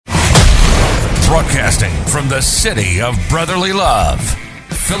Broadcasting from the city of brotherly love,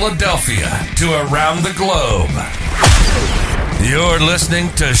 Philadelphia to around the globe. You're listening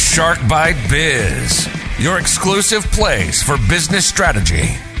to Shark Bite Biz, your exclusive place for business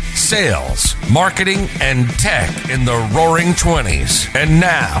strategy, sales, marketing, and tech in the roaring 20s. And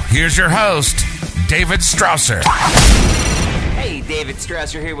now, here's your host, David Strausser. Hey, David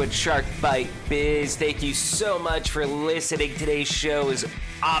Strausser here with Shark Bite Biz. Thank you so much for listening. Today's show is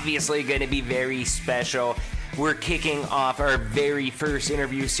obviously going to be very special. We're kicking off our very first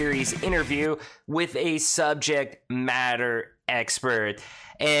interview series interview with a subject matter expert.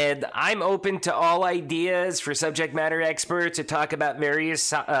 And I'm open to all ideas for subject matter experts to talk about various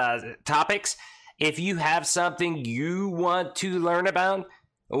topics. If you have something you want to learn about,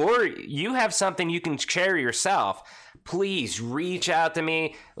 or you have something you can share yourself, please reach out to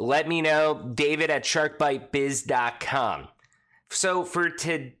me. Let me know. David at sharkbitebiz.com. So for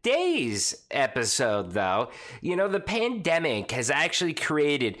today's episode, though, the pandemic has actually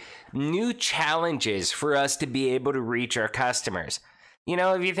created new challenges for us to be able to reach our customers.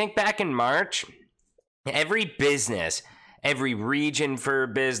 If you think back in March, every business, every region for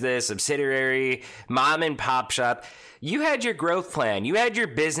business, subsidiary, mom and pop shop, you had your growth plan, you had your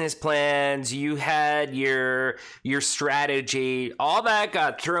business plans, you had your strategy, all that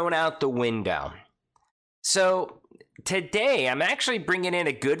got thrown out the window. So today, I'm actually bringing in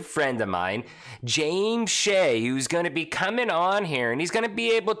a good friend of mine, James Hsieh, who's going to be coming on here, and he's going to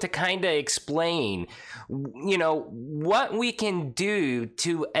be able to kind of explain, what we can do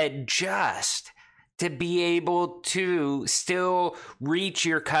to adjust to be able to still reach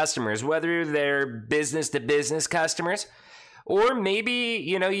your customers, whether they're business-to-business customers, or maybe,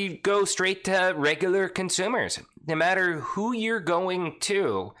 you go straight to regular consumers. No matter who you're going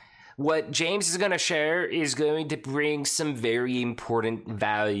to, what James is going to share is going to bring some very important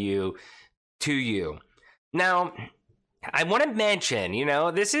value to you. Now, I want to mention,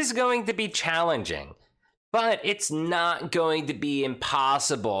 this is going to be challenging, but it's not going to be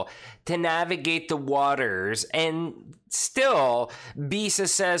impossible to navigate the waters and still be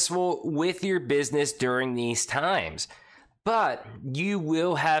successful with your business during these times. But you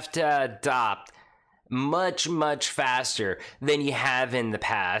will have to adopt much, much faster than you have in the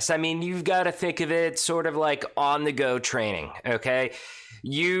past. I mean, you've got to think of it sort of like on-the-go training, okay?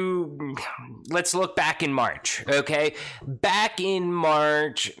 Let's look back in March, okay? Back in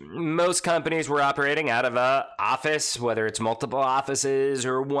March, most companies were operating out of an office, whether it's multiple offices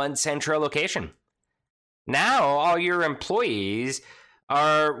or one central location. Now, all your employees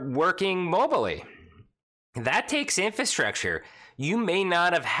are working mobilely. That takes infrastructure. You may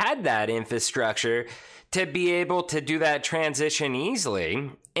not have had that infrastructure to be able to do that transition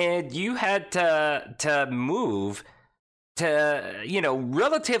easily, and you had to move to,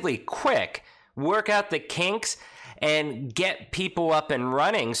 relatively quick, work out the kinks and get people up and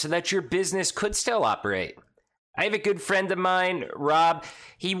running so that your business could still operate. I have a good friend of mine, Rob.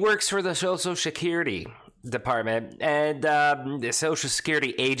 He works for the Social Security Department and the Social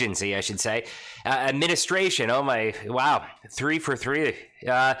Security Agency, I should say, administration. Oh my, wow, 3 for 3.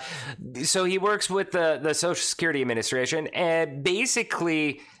 So he works with the Social Security Administration, and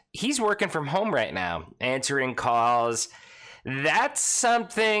basically he's working from home right now, answering calls. That's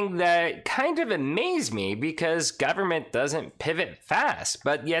something that kind of amazed me because government doesn't pivot fast,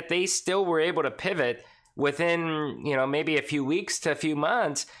 but yet they still were able to pivot within, maybe a few weeks to a few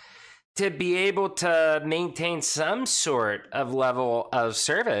months to be able to maintain some sort of level of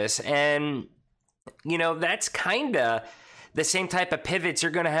service. And, that's kind of the same type of pivots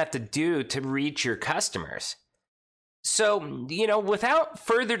you're going to have to do to reach your customers. So, without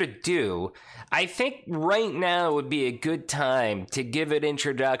further ado, I think right now would be a good time to give an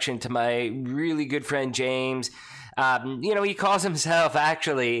introduction to my really good friend, James. He calls himself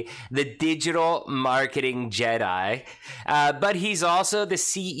actually the digital marketing Jedi, but he's also the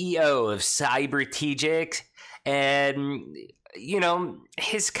CEO of Cybertegic, and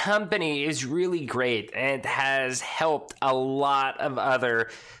his company is really great and has helped a lot of other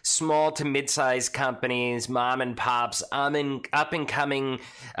small to mid-sized companies, mom and pops, up and coming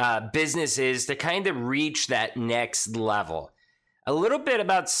businesses to kind of reach that next level. A little bit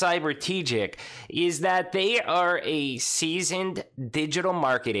about Cybertegic is that they are a seasoned digital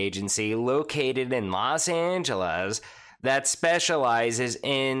market agency located in Los Angeles that specializes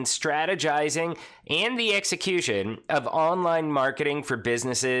in strategizing and the execution of online marketing for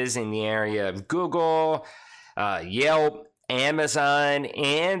businesses in the area of Google, Yelp, Amazon,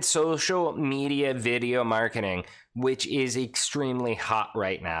 and social media video marketing, which is extremely hot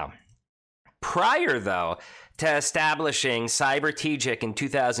right now. Prior, though, to establishing Cybertegic in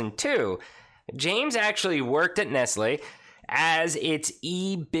 2002, James actually worked at Nestle as its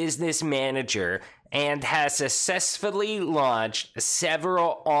e-business manager and has successfully launched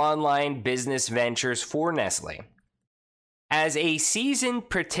several online business ventures for Nestle. As a seasoned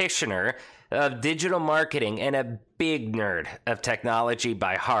practitioner of digital marketing and a big nerd of technology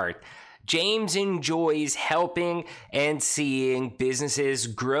by heart, James enjoys helping and seeing businesses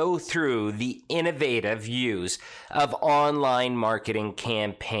grow through the innovative use of online marketing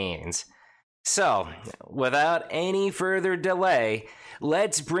campaigns. So, without any further delay,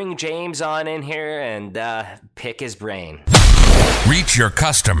 let's bring James on in here and pick his brain. Reach your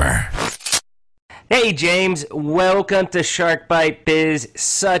customer. Hey, James, welcome to Shark Bite Biz.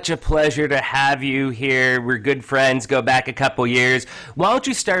 Such a pleasure to have you here. We're good friends, go back a couple years. Why don't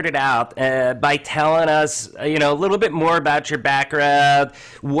you start it out by telling us, a little bit more about your background,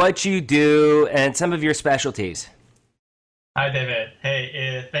 what you do, and some of your specialties. Hi, David.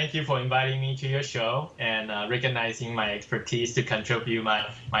 Hey, thank you for inviting me to your show and recognizing my expertise to contribute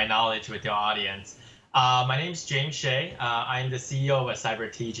my knowledge with your audience. My name is James Hsieh. I'm the CEO of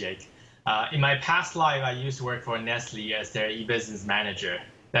Cybertegic. In my past life, I used to work for Nestle as their e-business manager.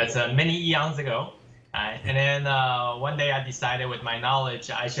 That's many eons ago. And then one day I decided with my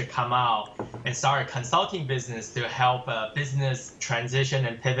knowledge, I should come out and start a consulting business to help business transition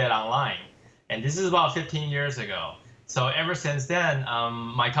and pivot online. And this is about 15 years ago. So ever since then,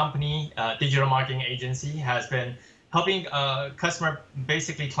 my company, digital marketing agency, has been helping customer,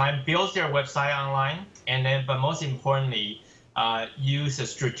 basically client, build their website online, and then, but most importantly, use a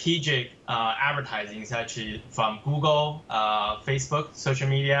strategic advertising, actually from Google, Facebook, social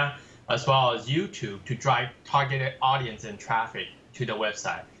media, as well as YouTube to drive targeted audience and traffic to the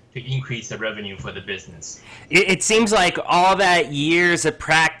website to increase the revenue for the business. It seems like all that years of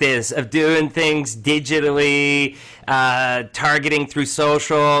practice of doing things digitally, targeting through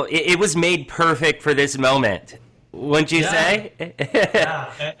social, it was made perfect for this moment. Wouldn't you say?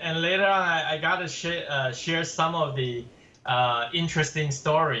 Yeah, and later on, I got to share some of the interesting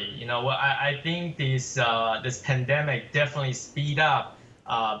story. I think this pandemic definitely speed up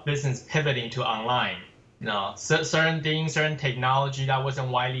business pivoting to online. Certain things, certain technology that wasn't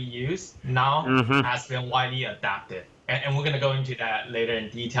widely used now has been widely adapted, and we're going to go into that later in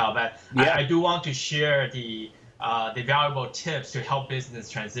detail. But yeah. I do want to share the valuable tips to help business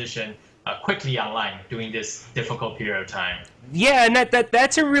transition quickly online during this difficult period of time. Yeah, and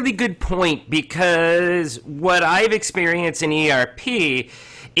that's a really good point, because what I've experienced in ERP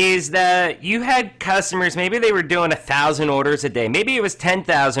is that you had customers, maybe they were doing 1,000 orders a day. Maybe it was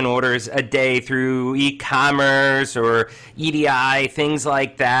 10,000 orders a day through e-commerce or EDI, things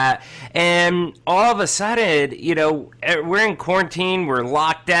like that. And all of a sudden, we're in quarantine, we're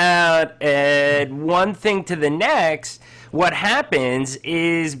locked out, and one thing to the next, what happens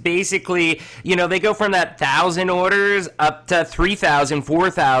is basically, they go from that 1,000 orders up to 3,000,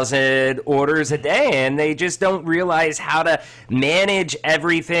 4,000 orders a day, and they just don't realize how to manage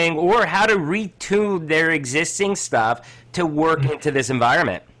everything or how to retune their existing stuff to work into this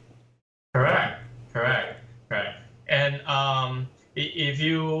environment. Correct. And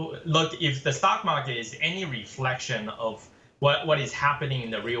if the stock market is any reflection of what is happening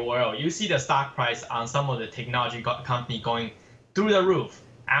in the real world, you see the stock price on some of the technology company going through the roof.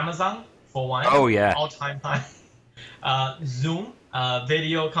 Amazon, for one, all-time high. Zoom,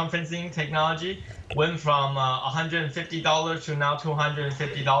 video conferencing technology, went from $150 to now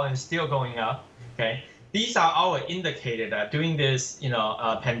 $250 and still going up. Okay, these are our indicator that during this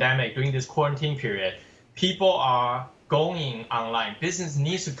pandemic, during this quarantine period, people are going online. Business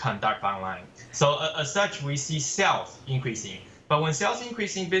needs to conduct online. So as such, we see sales increasing. But when sales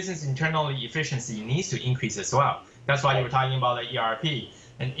increasing, business internally efficiency needs to increase as well. That's why you were talking about the ERP.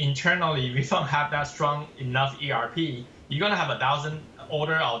 And internally, we don't have that strong enough ERP. You're going to have 1,000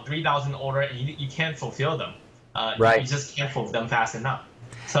 order or 3,000 order, and you can't fulfill them. Right. You just can't fulfill them fast enough.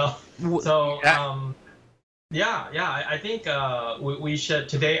 I think we should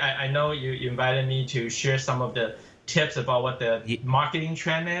today. I know you invited me to share some of the tips about what the marketing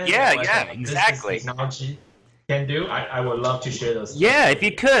trend is. Exactly. Technology can do. I would love to share those. Yeah, if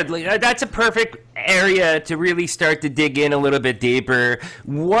you could. That's a perfect area to really start to dig in a little bit deeper.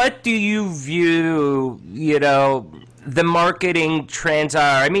 What do you view, the marketing trends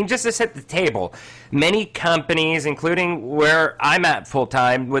are? I mean, just to set the table, many companies, including where I'm at full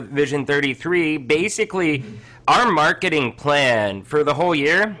time with Vision 33, basically our marketing plan for the whole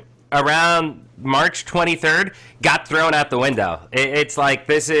year around March 23rd got thrown out the window. It's like,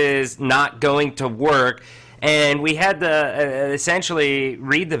 this is not going to work. And we had to essentially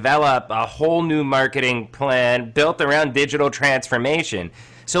redevelop a whole new marketing plan built around digital transformation.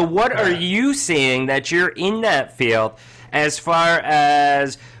 So what are you seeing that you're in that field as far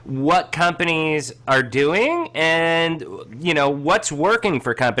as what companies are doing and, what's working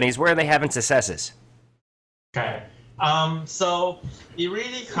for companies? Where are they having successes? Okay. So it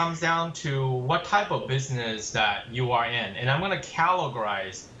really comes down to what type of business that you are in. And I'm going to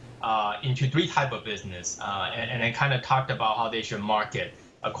categorize into 3 types of business. And I kind of talked about how they should market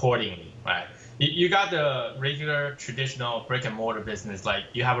accordingly, right? You got the regular traditional brick and mortar business, like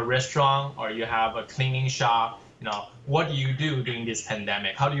you have a restaurant or you have a cleaning shop. What do you do during this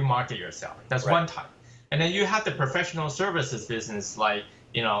pandemic? How do you market yourself? That's one type. And then you have the professional services business, like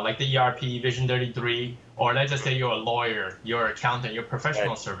the ERP, Vision 33, or let's just say you're a lawyer, you're an accountant, you're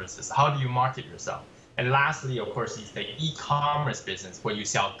professional services. How do you market yourself? And lastly, of course, is the e-commerce business where you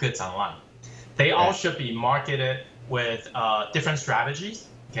sell goods online. They all should be marketed with different strategies,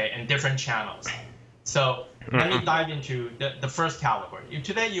 and different channels. So let me dive into the first category. If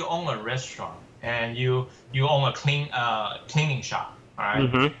today you own a restaurant and you own a cleaning shop, all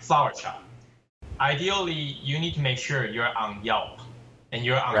right, flower shop. Ideally, you need to make sure you're on Yelp and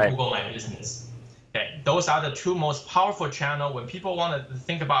you're on Google My Business. Okay, those are the 2 most powerful channels when people want to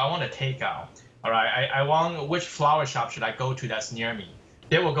think about, I want to take out. All right, I want, which flower shop should I go to that's near me?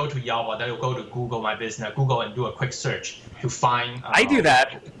 They will go to Yelp or they will go to Google My Business, Google, and do a quick search to find. I do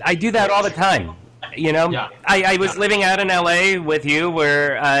that all the time. I was living out in LA with you,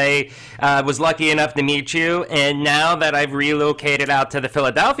 where I was lucky enough to meet you, and now that I've relocated out to the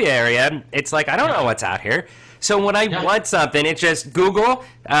Philadelphia area, it's like I don't know what's out here. So when I want something, it's just Google.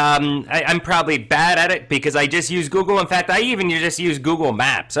 I'm probably bad at it because I just use Google. In fact, I even just use Google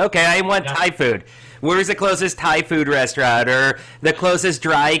Maps. Okay, I want Thai food. Where's the closest Thai food restaurant or the closest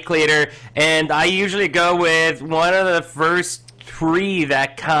dry cleaner? And I usually go with one of the first 3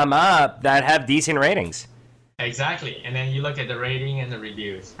 that come up that have decent ratings. Exactly. And then you look at the rating and the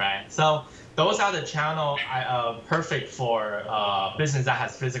reviews, right? So those are the channel perfect for business that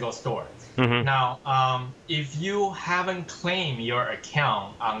has physical store. Now, if you haven't claimed your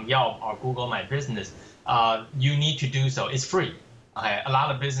account on Yelp or Google My Business, you need to do so. It's free. A lot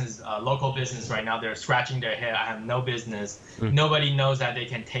of business, local business right now, they're scratching their head. I have no business. Nobody knows that they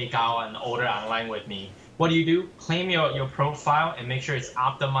can take out and order online with me. What do? Claim your profile and make sure it's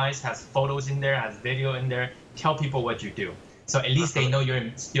optimized, has photos in there, has video in there. Tell people what you do. So at least they know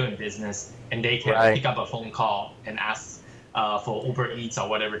you're still in business and they can pick up a phone call and ask for Uber Eats or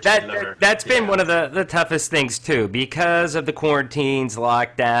whatever to deliver. That's been one of the toughest things, too, because of the quarantines,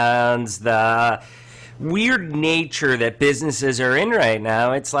 lockdowns, the weird nature that businesses are in right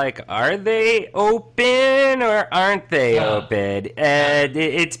now. It's like, are they open or aren't they open? And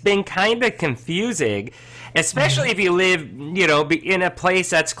it's been kind of confusing, especially if you live, in a place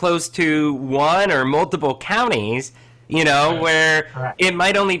that's close to one or multiple counties, where it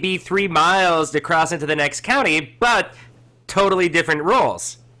might only be 3 miles to cross into the next county, but totally different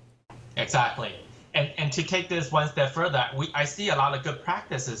rules. Exactly. And to take this one step further, I see a lot of good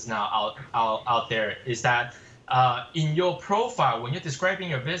practices now out there, is that in your profile, when you're describing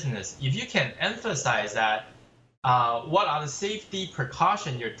your business, if you can emphasize that, what are the safety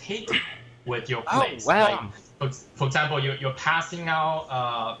precautions you're taking with your place? Oh, wow. Like, for example, you're passing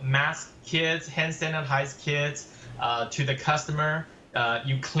out mask kits, hand sanitized kits to the customer.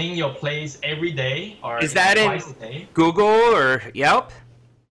 You clean your place every day or is that twice a day. Google or Yelp?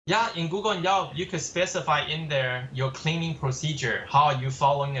 Yeah, in Google and Yelp, you could specify in there your cleaning procedure. How are you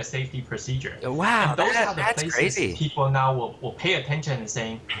following a safety procedure? Wow, and those are the that's places crazy. People now will pay attention and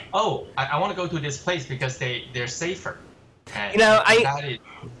saying, oh, I want to go to this place because they're safer. And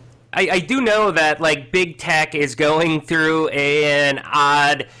I do know that like big tech is going through an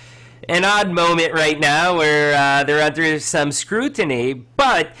odd moment right now where they're under some scrutiny,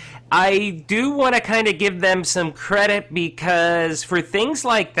 but I do want to kind of give them some credit because for things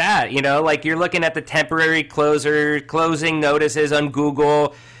like that, like you're looking at the temporary closing notices on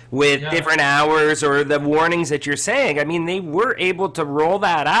Google with different hours or the warnings that you're saying. I mean, they were able to roll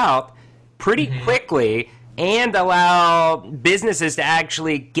that out pretty quickly and allow businesses to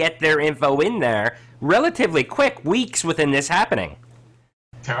actually get their info in there relatively quick, weeks within this happening.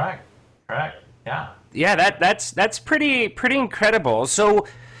 Correct. Yeah. Yeah, that's pretty incredible. So,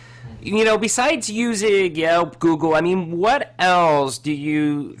 besides using Yelp, Google, I mean, what else do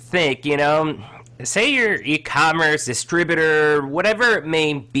you think, say you're e-commerce distributor, whatever it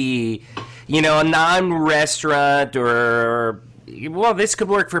may be, a non-restaurant or, well, this could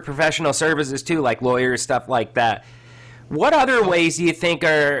work for professional services too, like lawyers, stuff like that. What other ways do you think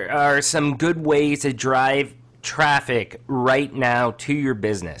are some good ways to drive traffic right now to your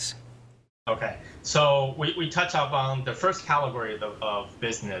business? Okay. So we touch upon the first category of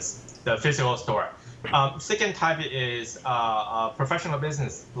business, the physical store. Second type is professional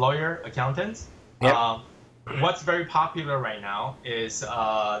business, lawyer, accountants. Yep. What's very popular right now is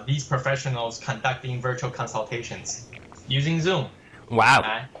these professionals conducting virtual consultations using Zoom. Wow.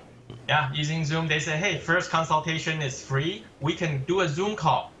 Okay? Yeah, using Zoom, they say, hey, first consultation is free. We can do a Zoom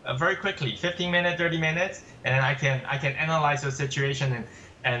call very quickly, 15 minutes, 30 minutes, and then I can analyze your situation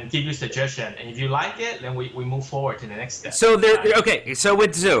and give you suggestion. And if you like it, then we move forward to the next step. So okay. So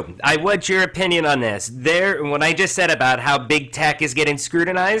with Zoom, what's your opinion on this? When I just said about how big tech is getting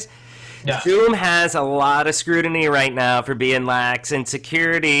scrutinized, yeah. Zoom has a lot of scrutiny right now for being lax in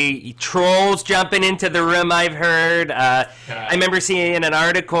security. Trolls jumping into the room, I've heard. I remember seeing an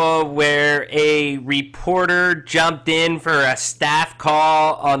article where a reporter jumped in for a staff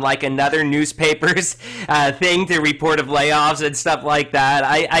call on like another newspaper's thing to report of layoffs and stuff like that.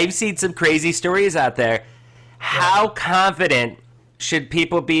 I've seen some crazy stories out there. How confident should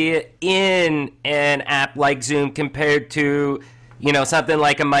people be in an app like Zoom compared to something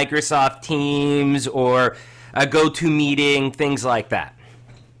like a Microsoft Teams or a GoToMeeting, things like that?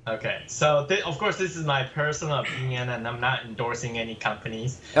 Okay, so of course this is my personal opinion, and I'm not endorsing any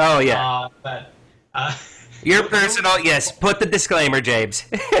companies. Oh yeah, but your personal, yes. Put the disclaimer, James.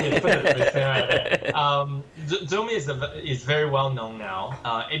 Zoom is very well known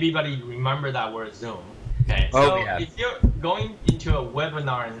now. Everybody remember that word Zoom. Okay, so yeah. If you're going into a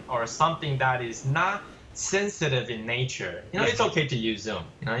webinar or something that is not sensitive in nature, it's okay to use Zoom.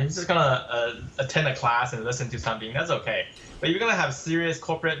 You're just gonna attend a class and listen to something. That's okay. But you're gonna have serious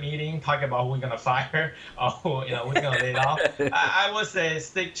corporate meeting, talk about who we're gonna fire or who we're gonna lay off. I would say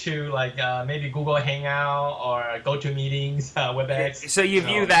stick to like maybe Google Hangout or GoToMeetings, WebEx. So you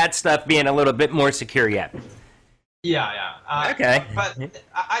view that stuff being a little bit more secure yet? Yeah. Okay. But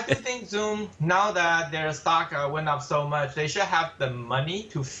I do think Zoom, now that their stock went up so much, they should have the money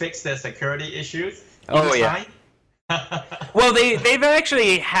to fix their security issues. Oh yeah. Well, they've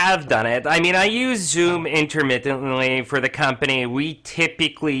actually have done it. I mean, I use Zoom intermittently for the company. We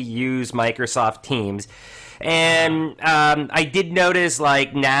typically use Microsoft Teams. And I did notice,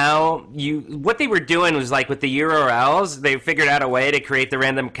 like, now what they were doing was, like, with the URLs, they figured out a way to create the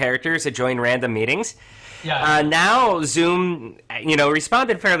random characters to join random meetings. Yeah. Now Zoom,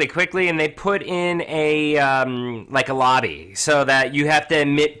 responded fairly quickly, and they put in a lobby so that you have to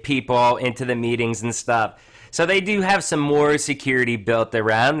admit people into the meetings and stuff. So they do have some more security built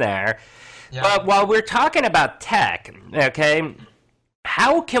around there. Yeah. But while we're talking about tech, okay,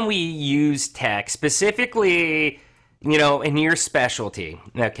 how can we use tech specifically, in your specialty,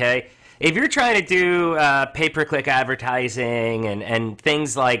 okay? If you're trying to do pay-per-click advertising and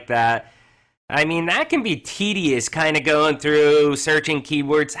things like that, I mean, that can be tedious, kind of going through, searching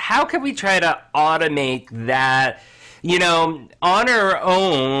keywords. How can we try to automate that, on our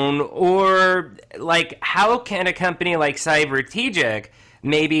own? Or, like, how can a company like Cybertegic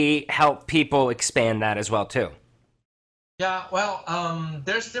maybe help people expand that as well, too? Yeah, well,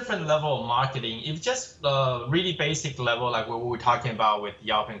 there's different level of marketing. If just really basic level, like what we were talking about with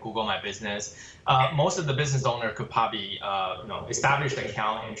Yelp and Google My Business, most of the business owner could probably, establish the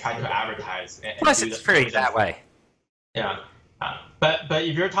account and try to advertise. Plus, it's free that way. Yeah, but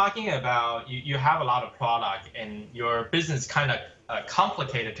if you're talking about you have a lot of product and your business kind of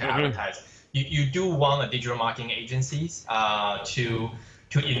complicated to advertise, you do want a digital marketing agencies to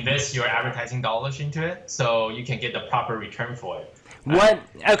invest your advertising dollars into it, so you can get the proper return for it.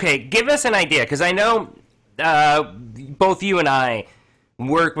 Okay, give us an idea, because I know both you and I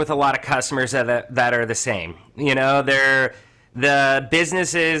work with a lot of customers that are the same. They're the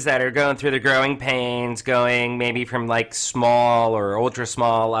businesses that are going through the growing pains, going maybe from like small or ultra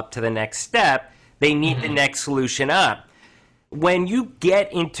small up to the next step. They need the next solution up. When you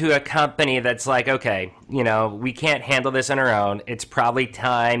get into a company that's like, okay, we can't handle this on our own, it's probably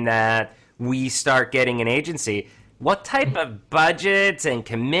time that we start getting an agency. What type of budgets and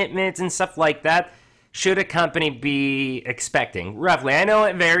commitments and stuff like that should a company be expecting, roughly? I know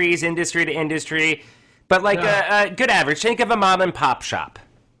it varies industry to industry, but like a good average. Think of a mom and pop shop.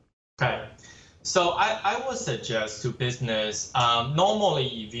 Okay. So I would suggest to business, normally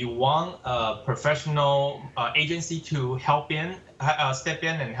if you want a professional agency to step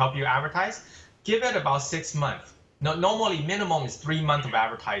in and help you advertise, give it about 6 months. Normally minimum is 3 months of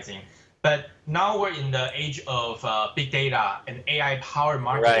advertising. But now we're in the age of big data and AI-powered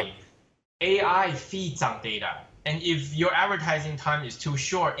marketing. Right. AI feeds on data. And if your advertising time is too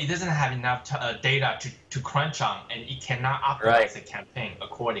short, it doesn't have enough data to crunch on, and it cannot optimize the campaign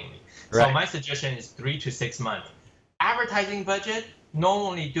accordingly. Right. So my suggestion is 3 to 6 months. Advertising budget,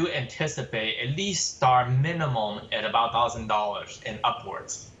 normally do anticipate at least start minimum at about $1,000 and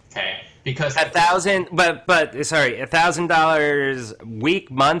upwards. Okay, because $1,000 week,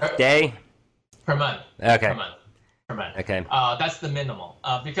 month, day per month. Okay. Per month. Okay. That's the minimum.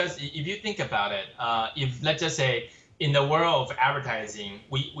 Because if you think about it, if let's just say in the world of advertising,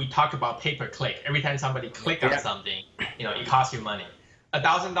 we talk about pay per click. Every time somebody click on something, it costs you money.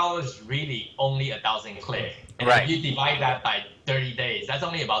 $1,000 is really only 1,000 clicks. And right. If you divide that by 30 days, that's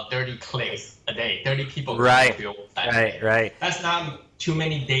only about 30 clicks a day. 30 people right. to your website. Right. That's not too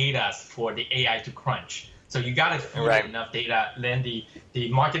many data for the AI to crunch. So you got to feed enough data. Then the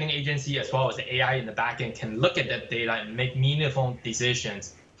marketing agency as well as the AI in the backend can look at that data and make meaningful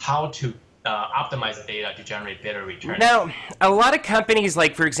decisions how to optimize the data to generate better returns. Now, a lot of companies,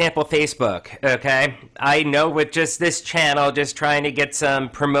 like, for example, Facebook, okay? I know with just this channel, just trying to get some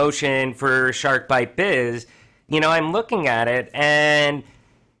promotion for Shark Bite Biz, I'm looking at it, and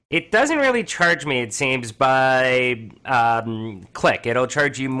it doesn't really charge me, it seems, by click. It'll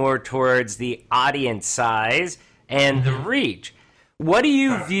charge you more towards the audience size and the reach. What do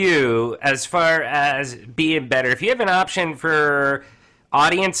you view as far as being better? If you have an option for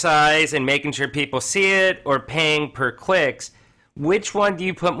audience size and making sure people see it, or paying per clicks, which one do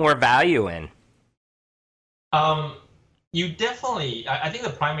you put more value in? You definitely, I think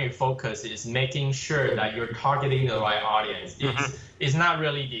the primary focus is making sure that you're targeting the right audience. It's not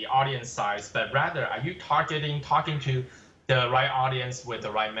really the audience size, but rather, are you talking to the right audience with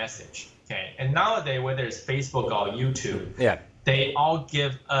the right message? Okay. And nowadays, whether it's Facebook or YouTube, they all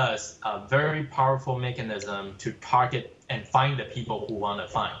give us a very powerful mechanism to target and find the people who want to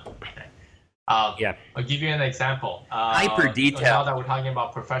find. Okay. I'll give you an example. Hyper detailed. Now that we're talking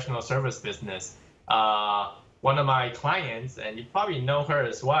about professional service business, one of my clients, and you probably know her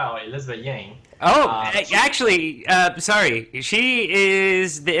as well, Elizabeth Yang. Actually, sorry. She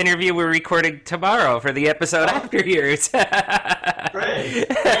is the interview we're recording tomorrow for the episode after yours. Great.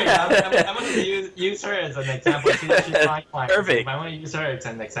 I'm going to use her as an example. She's my client. Perfect. I want to use her as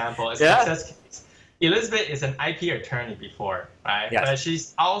an example. Elizabeth is an IP attorney before, right? Yes. But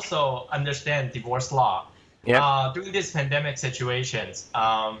she's also understands divorce law. During this pandemic situations,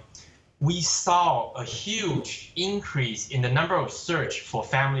 we saw a huge increase in the number of search for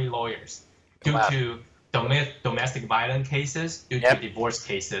family lawyers due to domestic violence cases, due to divorce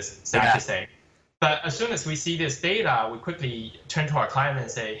cases, sad to say. But as soon as we see this data, we quickly turn to our client and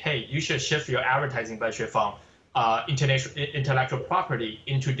say, hey, you should shift your advertising budget from intellectual property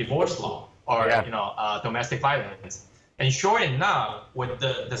into divorce law or domestic violence. And sure enough, with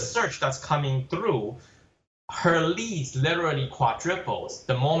the search that's coming through, her leads literally quadruples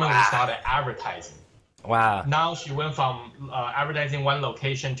the moment we started advertising. Wow. Now she went from advertising one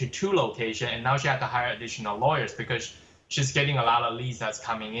location to 2 locations, and now she had to hire additional lawyers because she's getting a lot of leads that's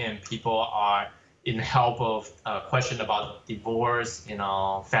coming in. People are in help of question about divorce,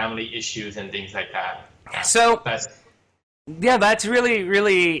 family issues and things like that. So that's really,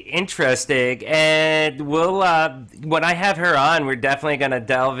 really interesting. And we'll, when I have her on, we're definitely going to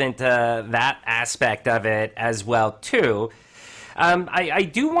delve into that aspect of it as well, too. I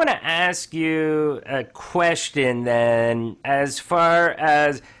do want to ask you a question then, as far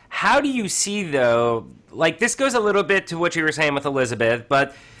as how do you see, though, like this goes a little bit to what you were saying with Elizabeth,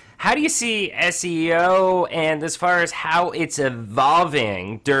 but how do you see SEO and as far as how it's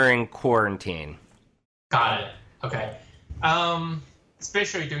evolving during quarantine? Got it. Okay.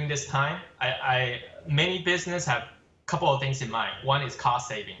 Especially during this time, many businesses have a couple of things in mind. One is cost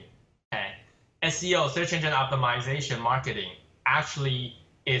saving. Okay. SEO, search engine optimization marketing, actually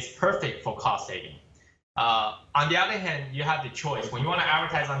is perfect for cost saving. On the other hand, you have the choice. When you want to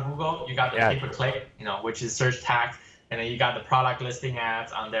advertise on Google, you got the pay-per-click, which is search tags, and then you got the product listing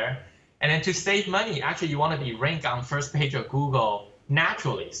ads on there. And then to save money, actually, you want to be ranked on first page of Google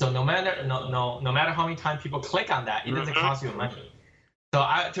naturally. So no matter how many times people click on that, it doesn't cost you money. So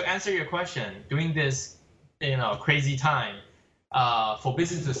to answer your question, during this crazy time, for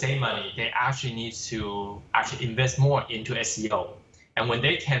business to save money, they actually need to invest more into SEO. And when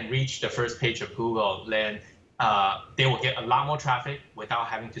they can reach the first page of Google, then they will get a lot more traffic without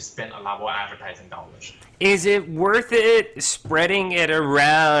having to spend a lot more advertising dollars. Is it worth it spreading it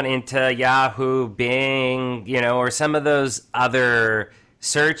around into Yahoo, Bing, or some of those other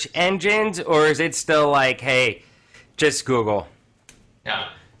search engines, or is it still like, hey, just Google? Yeah.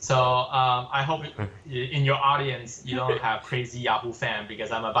 So I hope in your audience you don't have crazy Yahoo fan,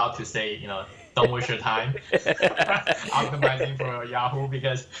 because I'm about to say, don't waste your time optimizing for Yahoo,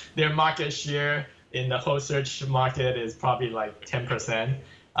 because their market share in the whole search market is probably like 10%.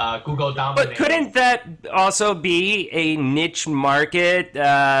 Google But dominates. couldn't that also be a niche market?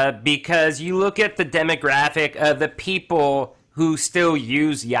 Because you look at the demographic of the people who still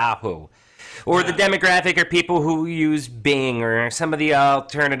use Yahoo, or the demographic of people who use Bing, or some of the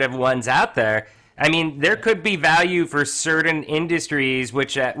alternative ones out there. I mean, there could be value for certain industries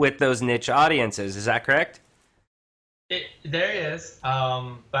which with those niche audiences. Is that correct? There is,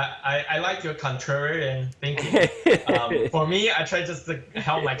 but I like your contrarian thinking. For me, I try just to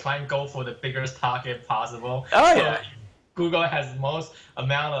help my client go for the biggest target possible. Oh, yeah. So Google has most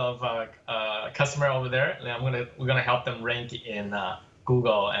amount of customer over there, and we're gonna help them rank in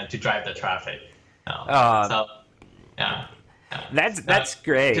Google and to drive the traffic. So yeah. That's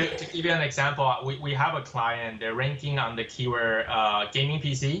great. To give you an example, we have a client, they're ranking on the keyword gaming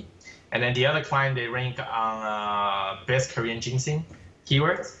PC. And then the other client, they rank on best Korean ginseng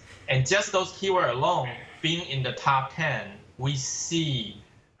keywords. And just those keywords alone, being in the top 10, we see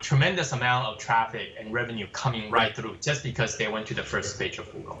tremendous amount of traffic and revenue coming right through just because they went to the first page of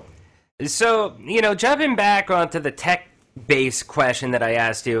Google. So, jumping back onto the tech-based question that I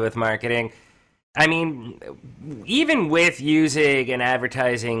asked you with marketing, I mean, even with using an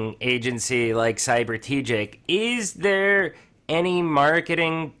advertising agency like Cybertegic, is there any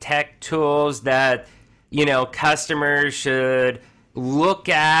marketing tech tools that customers should look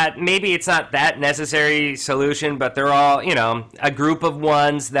at? Maybe it's not that necessary solution, but they're all a group of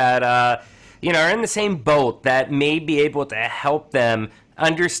ones that are in the same boat that may be able to help them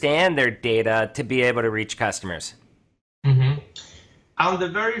understand their data to be able to reach customers. Mm-hmm. On the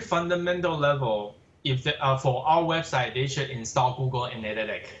very fundamental level, if for our website, they should install Google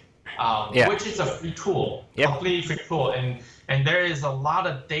Analytics, which is a free tool, completely free tool, and there is a lot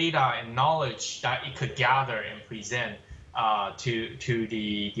of data and knowledge that it could gather and present to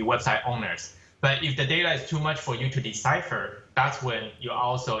the website owners. But if the data is too much for you to decipher, that's when you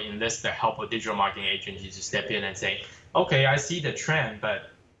also enlist the help of digital marketing agencies to step in and say, okay, I see the trend, but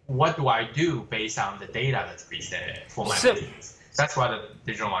what do I do based on the data that's presented for my business? That's what a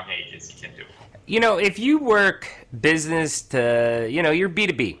digital marketing agency can do. If you work business to, you're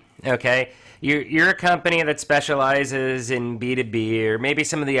B2B, okay? You're a company that specializes in B2B, or maybe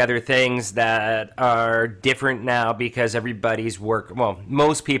some of the other things that are different now because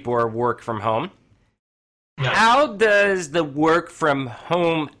most people are work from home. Yeah. How does the work from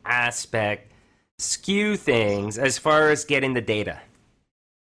home aspect skew things as far as getting the data?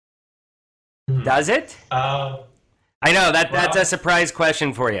 Does it? I know that's a surprise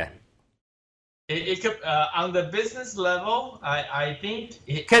question for you. It could, on the business level, I think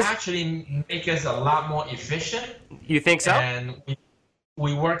it actually makes us a lot more efficient. You think so? And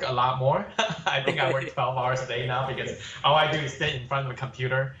we work a lot more. I think I work 12 hours a day now because all I do is sit in front of a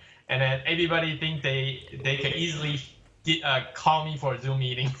computer, and then everybody think they can easily call me for a Zoom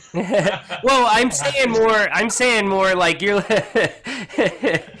meeting. Well, I'm saying more like you're,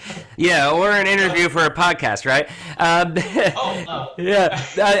 or an interview for a podcast, right? Yeah,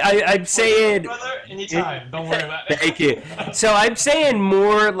 I'm saying. Brother, anytime. Don't worry about it. Thank you. So I'm saying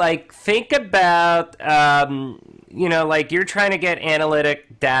more like think about, like you're trying to get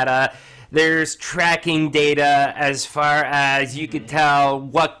analytic data. There's tracking data as far as you could tell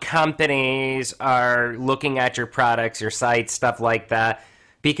what companies are looking at your products, your sites, stuff like that,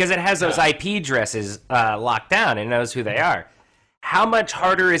 because it has those IP addresses locked down and knows who they are. How much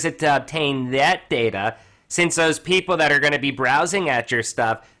harder is it to obtain that data since those people that are going to be browsing at your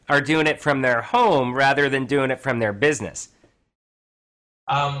stuff are doing it from their home rather than doing it from their business?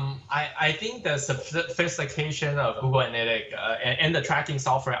 I think the sophistication of Google Analytics and the tracking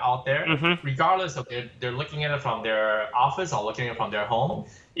software out there, regardless of they're looking at it from their office or looking at it from their home,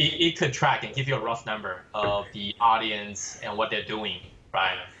 it could track and give you a rough number of the audience and what they're doing,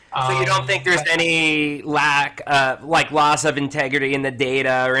 right? So you don't think there's any loss of integrity in the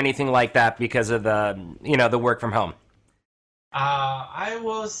data or anything like that because of the work from home? I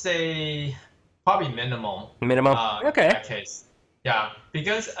will say probably minimal. Minimum? Okay. In that case. Yeah,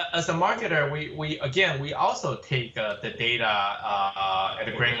 because as a marketer, we also take the data at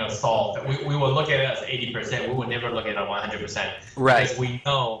a grain of salt. We will look at it as 80%. We will never look at it 100%. Right. Because we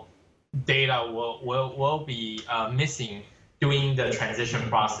know data will be missing during the transition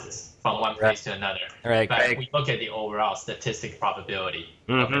process from one place to another. Right. But we look at the overall statistic probability.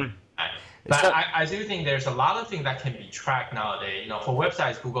 But I do think there's a lot of things that can be tracked nowadays. For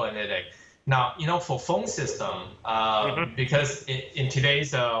websites, Google Analytics. Now, for phone system, because in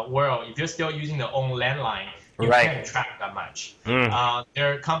today's world, if you're still using the own landline, you can't track that much.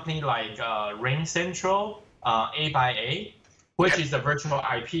 There are companies like Ring Central, A/A, which is a virtual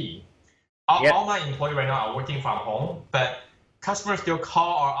IP. All my employees right now are working from home, but customers still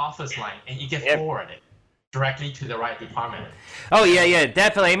call our office line, and you get forwarded directly to the right department. Oh, yeah,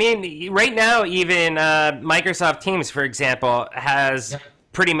 definitely. I mean, right now, even Microsoft Teams, for example, has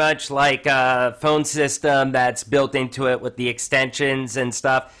pretty much like a phone system that's built into it with the extensions and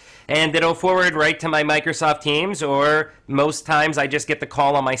stuff. And it'll forward right to my Microsoft Teams, or most times I just get the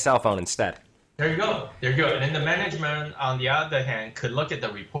call on my cell phone instead. There you go. And then the management, on the other hand, could look at the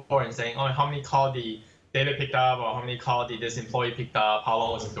report and saying, oh, how many calls the data picked up, or how many calls did this employee picked up, how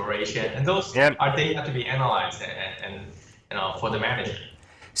long was the duration, and those are data to be analyzed and for the manager.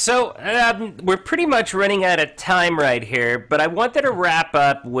 So we're pretty much running out of time right here, but I wanted to wrap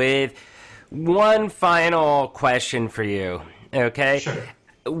up with one final question for you. Okay. Sure.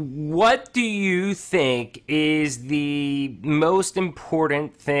 What do you think is the most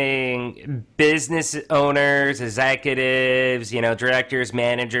important thing business owners, executives, directors,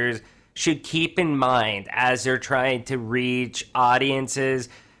 managers should keep in mind as they're trying to reach audiences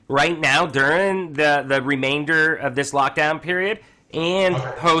right now during the remainder of this lockdown period and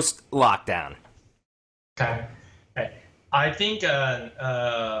post-lockdown? Okay. I think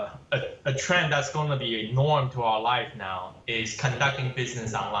a trend that's going to be a norm to our life now is conducting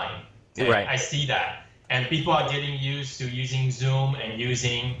business online. Right. I see that. And people are getting used to using Zoom and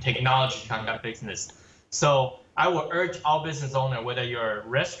using technology to conduct business. So I will urge all business owners, whether you're a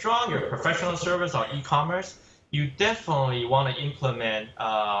restaurant, you're a professional service, or e-commerce, you definitely want to implement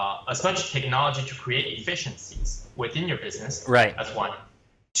as much technology to create efficiencies within your business. Right. That's one.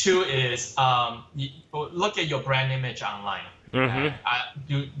 Two is look at your brand image online.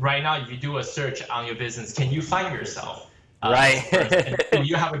 Right now, if you do a search on your business, can you find yourself? Right. And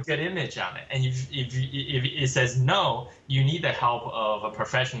you have a good image on it. And if it says no, you need the help of a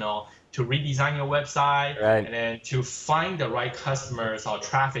professional to redesign your website and then to find the right customers or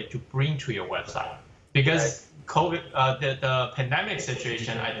traffic to bring to your website. Because COVID, the pandemic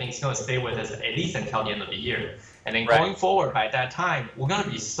situation, I think is going to stay with us at least until the end of the year. And then going forward, by that time, we're going to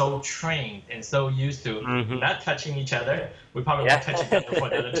be so trained and so used to not touching each other. We probably won't touch each other for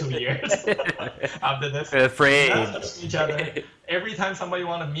another 2 years after this. Afraid. Not touching each other. Every time somebody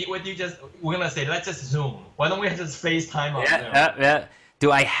want to meet with you, we're going to say, let's just Zoom. Why don't we just FaceTime on Zoom? Yeah.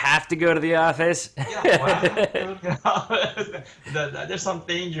 Do I have to go to the office? There's some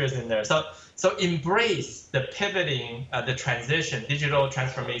dangers in there. So embrace the pivoting, the transition, digital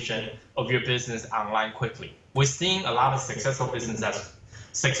transformation of your business online quickly. We're seeing a lot of successful businesses that's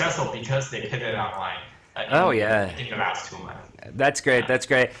successful because they pivoted online. In the last 2 months. That's great.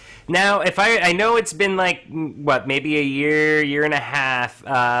 Now, if I know it's been like, maybe a year and a half,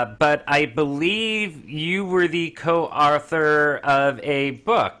 but I believe you were the co-author of a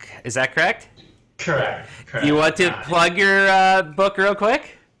book. Is that correct? Correct. You want to plug your book real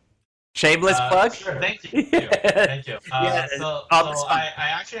quick? Shameless plug? Sure, thank you. Thank you. So I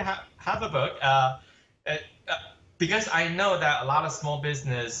actually have a book. Because I know that a lot of small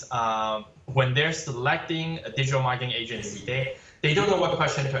business, when they're selecting a digital marketing agency, they don't know what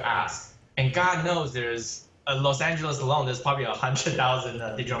question to ask. And God knows there's Los Angeles alone, there's probably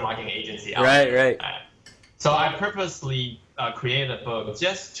 100,000 digital marketing agencies out there. Right. So I purposely created a book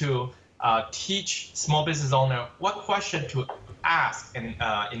just to teach small business owner what question to ask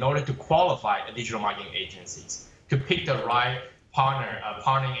in order to qualify a digital marketing agencies, to pick the right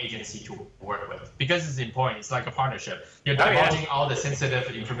partnering agency to work with, because it's important. It's like a partnership. You're divulging all the sensitive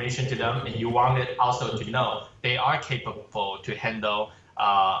information to them, and you want it also to know they are capable to handle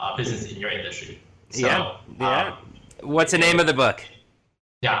a business in your industry. So, What's the name of the book?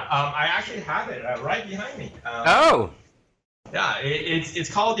 I actually have it right behind me. It's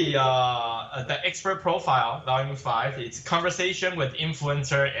called the Expert Profile, Volume 5. It's Conversation with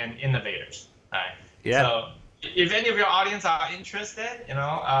Influencer and Innovators. Right. Yeah. So, if any of your audience are interested,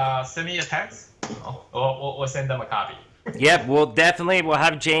 send me a text. We'll send them a copy. Yep, we'll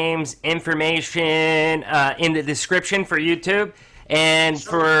have James' information in the description for YouTube, and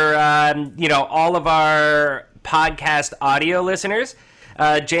for all of our podcast audio listeners.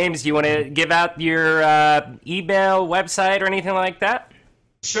 James, do you want to give out your email, website, or anything like that?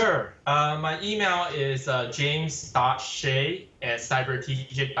 Sure. My email is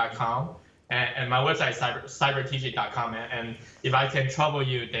james.hsieh@cybertegic.com. And my website is cybertegic.com. And if I can trouble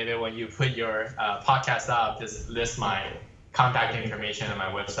you, David, when you put your podcast up, just list my contact information and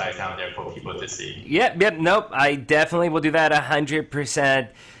my website down there for people to see. Nope. I definitely will do that 100%.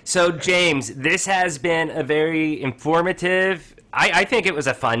 So, James, this has been a very informative, I think it was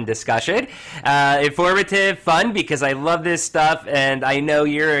a fun discussion. Informative, fun, because I love this stuff, and I know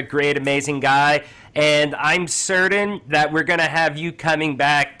you're a great, amazing guy. And I'm certain that we're going to have you coming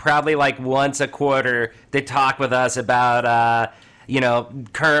back probably like once a quarter to talk with us about,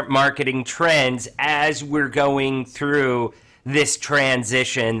 current marketing trends as we're going through this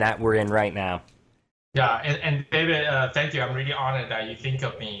transition that we're in right now. Yeah, and David, thank you. I'm really honored that you think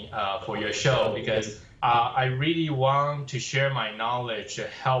of me for your show, because I really want to share my knowledge to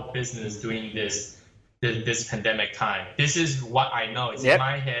help business during this pandemic time. This is what I know. It's in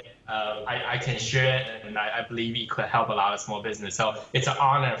my head. I can share it, and I believe it could help a lot of small business. So it's an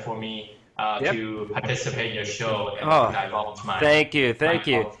honor for me to participate in your show and divulge my. Thank you.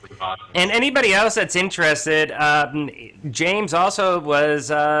 And anybody else that's interested, James also was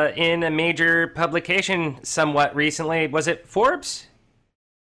in a major publication somewhat recently. Was it Forbes?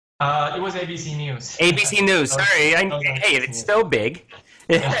 It was ABC News. ABC News. Sorry, hey, it's so big.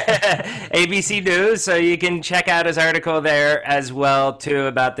 ABC News, so you can check out his article there as well too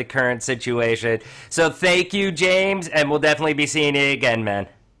about the current situation. So thank you, James, and we'll definitely be seeing you again, man.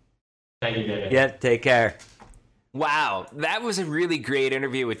 Thank you, David. Yeah, take care. Wow, that was a really great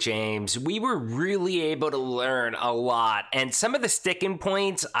interview with James. We were really able to learn a lot, and some of the sticking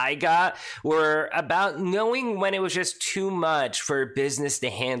points I got were about knowing when it was just too much for a business to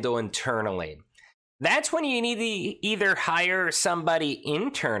handle internally. That's when you need to either hire somebody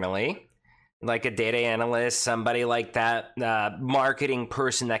internally, like a data analyst, somebody like that, marketing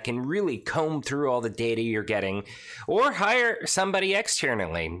person that can really comb through all the data you're getting, or hire somebody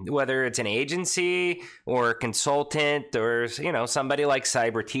externally, whether it's an agency or a consultant or, somebody like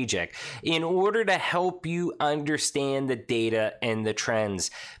Cybertegic, in order to help you understand the data and the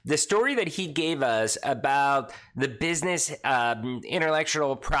trends. The story that he gave us about the business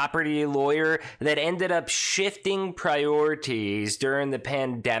intellectual property lawyer that ended up shifting priorities during the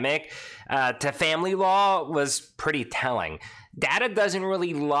pandemic to family law was pretty telling. Data doesn't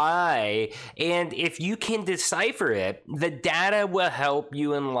really lie, and if you can decipher it, the data will help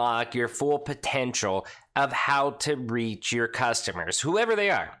you unlock your full potential of how to reach your customers, whoever they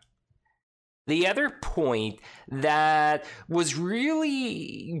are. The other point that was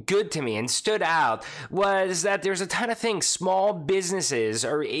really good to me and stood out was that there's a ton of things small businesses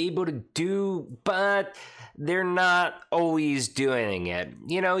are able to do, but they're not always doing it.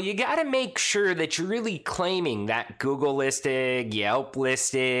 You got to make sure that you're really claiming that Google listing, Yelp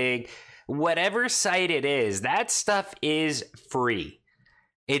listing, whatever site it is, that stuff is free.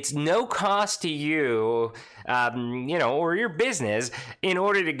 It's no cost to you, or your business in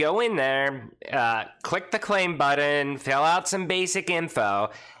order to go in there, click the claim button, fill out some basic info,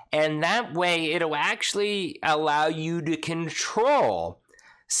 and that way it'll actually allow you to control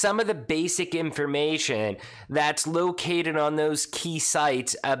some of the basic information that's located on those key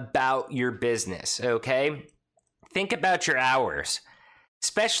sites about your business, okay? Think about your hours,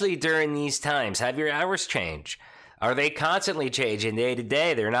 especially during these times. Have your hours changed? Are they constantly changing day to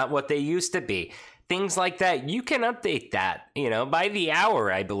day? They're not what they used to be. Things like that. You can update that, by the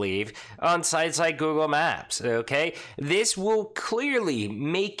hour, I believe, on sites like Google Maps, okay? This will clearly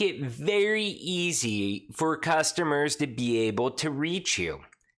make it very easy for customers to be able to reach you.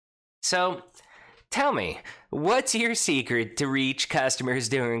 So, tell me, what's your secret to reach customers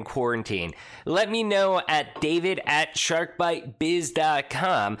during quarantine? Let me know at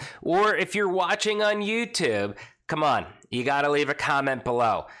david@sharkbitebiz.com, or if you're watching on YouTube, come on, you gotta leave a comment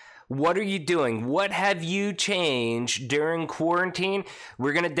below. What are you doing? What have you changed during quarantine?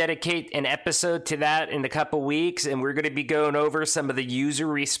 We're going to dedicate an episode to that in a couple weeks, and we're going to be going over some of the user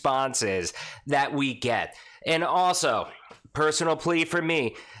responses that we get. And also, personal plea for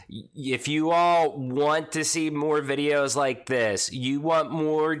me, if you all want to see more videos like this, you want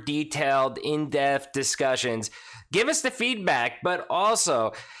more detailed, in-depth discussions, give us the feedback, but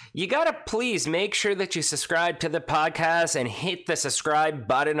also you gotta please make sure that you subscribe to the podcast and hit the subscribe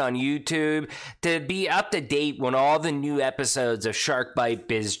button on YouTube to be up to date when all the new episodes of Shark Bite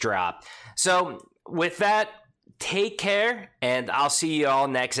Biz drop. So with that, take care, and I'll see you all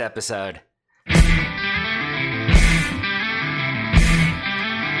next episode.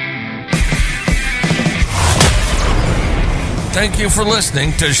 Thank you for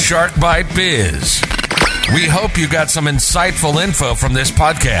listening to Shark Bite Biz. We hope you got some insightful info from this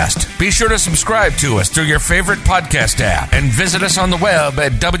podcast. Be sure to subscribe to us through your favorite podcast app and visit us on the web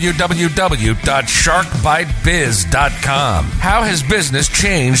at www.sharkbitebiz.com. How has business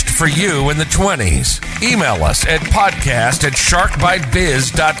changed for you in the 20s? Email us at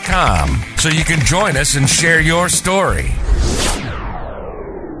podcast@sharkbitebiz.com so you can join us and share your story.